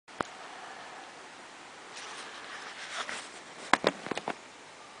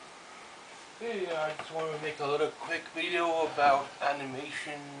Hey, I just want to make a little quick video about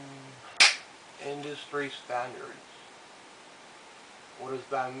animation industry standards. What does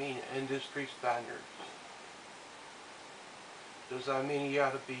that mean, industry standards? Does that mean you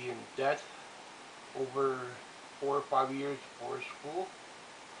have to be in debt over 4 or 5 years for school?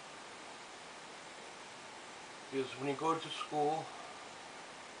 Because when you go to school,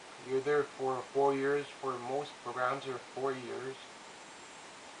 you're there for 4 years. For most programs are 4 years.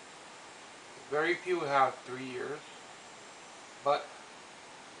 Very few have 3 years. But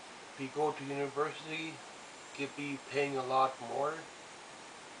if you go to university, you could be paying a lot more.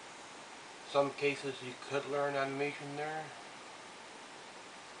 Some cases you could learn animation there.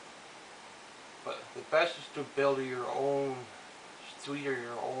 But the best is to build your own studio,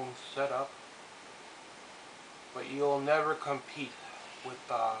 your own setup. But you'll never compete with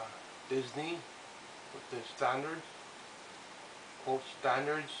Disney, with the standards, quote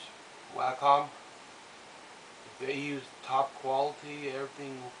standards, Wacom. If they use top quality,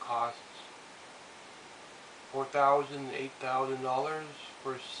 everything costs $4,000, $8,000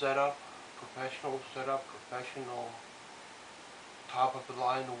 for setup, professional setup, professional top of the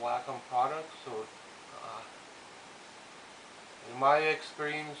line Wacom products. So in my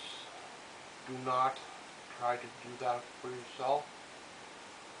experience, do not try to do that for yourself.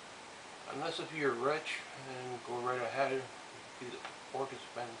 Unless if you're rich and go right ahead, you can afford to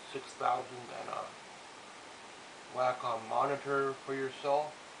spend $6,000 and a Wacom monitor for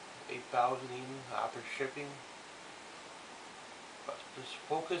yourself, $8,000 even after shipping. But just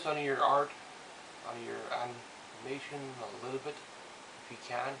focus on your art, on your animation a little bit if you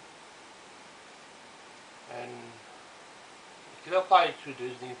can. And you can apply it to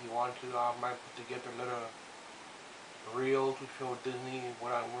Disney if you want to. I might put together a little reel to show Disney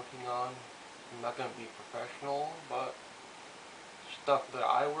what I'm working on. I'm not going to be professional, but stuff that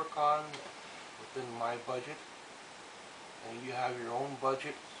I work on within my budget. And you have your own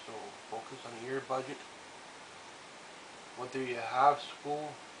budget, so focus on your budget. Whether you have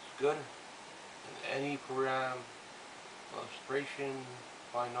school, it's good. In any program, illustration,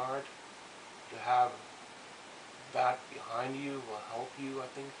 fine art, to have that behind you will help you, I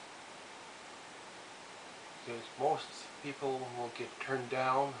think. Because most people will get turned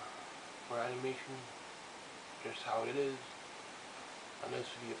down for animation, just how it is. Unless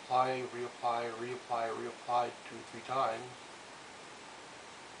you apply, reapply, reapply, reapply 2 or 3 times.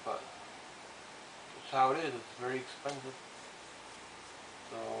 But it's how it is. It's very expensive.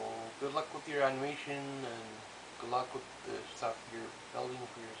 So good luck with your animation and good luck with the stuff you're building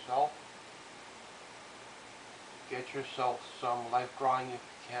for yourself. Get yourself some life drawing if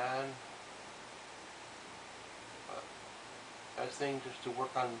you can. But best thing is to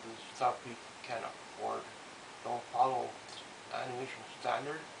work on the stuff you can afford. Don't follow animation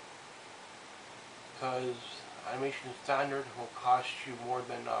standard, because animation standard will cost you more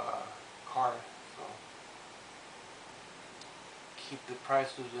than a car. So keep the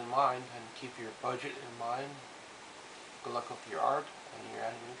prices in mind and keep your budget in mind. Good luck with your art and your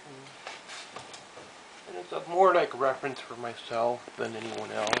animation. And it's more like a reference for myself than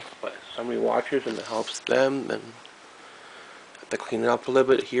anyone else, but if somebody watches and it helps them, then I have to clean it up a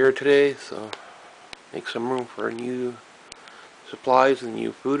little bit here today, so make some room for new supplies and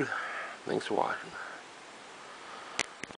new food. Thanks for watching.